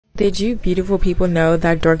Did you beautiful people know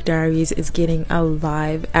that Dork Diaries is getting a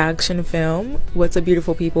live action film? What's up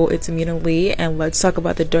beautiful people, it's Amina Lee and let's talk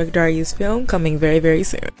about the Dork Diaries film coming very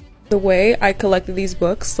soon. The way I collected these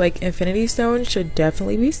books, like Infinity Stone, should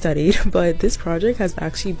definitely be studied, but this project has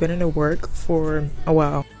actually been in the work for a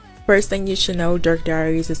while. First thing you should know, Dork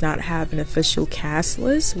Diaries does not have an official cast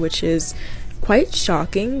list, which is quite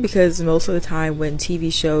shocking because most of the time when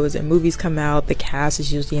TV shows and movies come out, the cast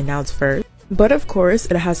is usually announced first. But of course,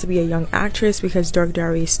 it has to be a young actress because Dork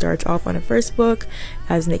Diaries starts off on the first book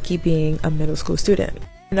as Nikki being a middle school student.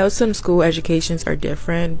 I know some school educations are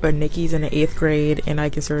different, but Nikki's in the 8th grade and I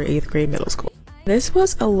consider 8th grade middle school. This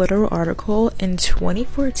was a literal article in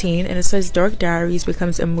 2014 and it says Dork Diaries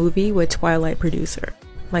becomes a movie with Twilight producer.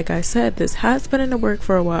 Like I said, this has been in the work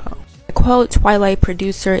for a while. The quote, Twilight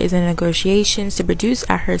producer is in negotiations to produce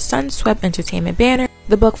at her Sunswept Entertainment banner.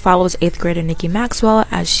 The book follows 8th grader Nikki Maxwell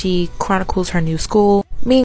as she chronicles her new school,